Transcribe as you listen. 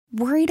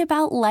Worried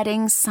about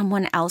letting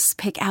someone else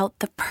pick out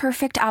the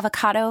perfect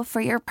avocado for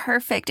your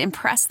perfect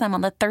impress them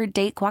on the third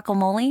date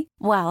guacamole?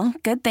 Well,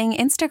 good thing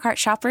Instacart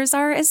shoppers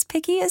are as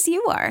picky as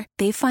you are.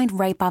 They find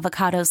ripe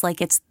avocados like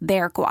it's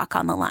their guac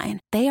on the line.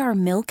 They are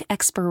milk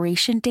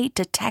expiration date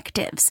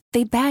detectives.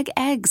 They bag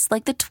eggs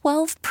like the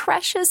 12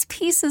 precious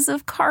pieces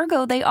of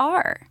cargo they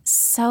are.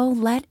 So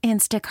let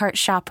Instacart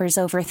shoppers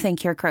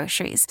overthink your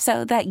groceries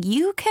so that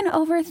you can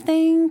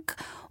overthink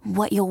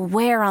what you'll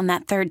wear on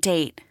that third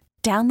date.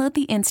 Download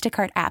the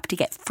Instacart app to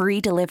get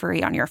free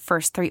delivery on your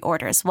first 3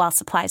 orders while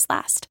supplies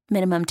last.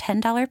 Minimum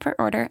 $10 per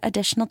order.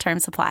 Additional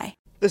terms apply.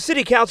 The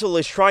city council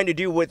is trying to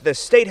do what the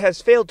state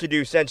has failed to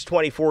do since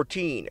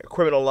 2014,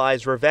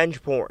 criminalize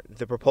revenge porn.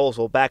 The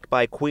proposal, backed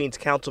by Queens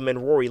Councilman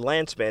Rory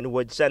Landsman,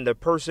 would send the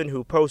person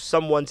who posts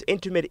someone's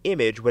intimate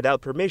image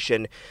without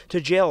permission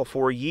to jail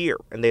for a year,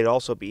 and they'd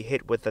also be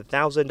hit with a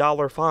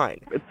 $1,000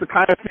 fine. It's the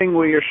kind of thing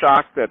where you're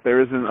shocked that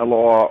there isn't a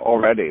law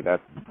already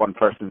that one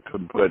person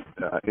could put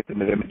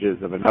intimate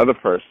images of another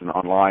person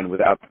online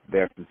without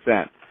their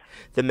consent.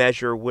 The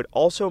measure would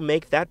also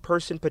make that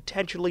person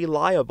potentially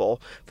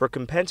liable for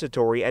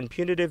compensatory and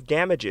punitive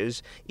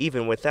damages,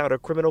 even without a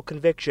criminal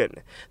conviction.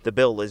 The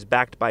bill is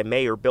backed by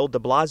Mayor Bill de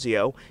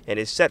Blasio and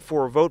is set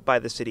for a vote by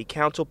the City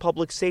Council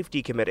Public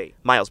Safety Committee.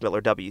 Miles Miller,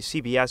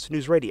 WCBS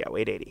News Radio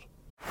 880.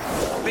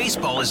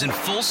 Baseball is in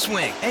full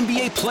swing.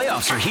 NBA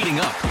playoffs are heating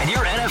up, and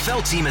your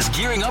NFL team is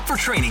gearing up for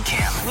training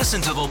camp. Listen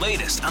to the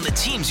latest on the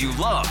teams you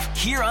love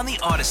here on the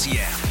Odyssey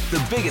app.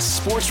 The biggest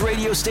sports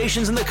radio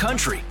stations in the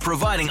country,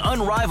 providing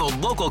unrivaled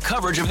local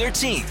coverage of their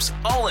teams,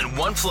 all in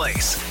one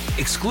place.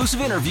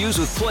 Exclusive interviews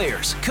with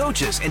players,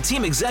 coaches, and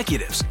team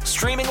executives,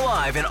 streaming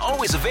live and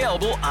always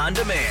available on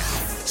demand.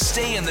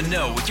 Stay in the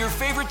know with your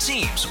favorite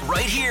teams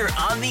right here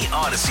on the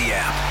Odyssey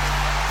app.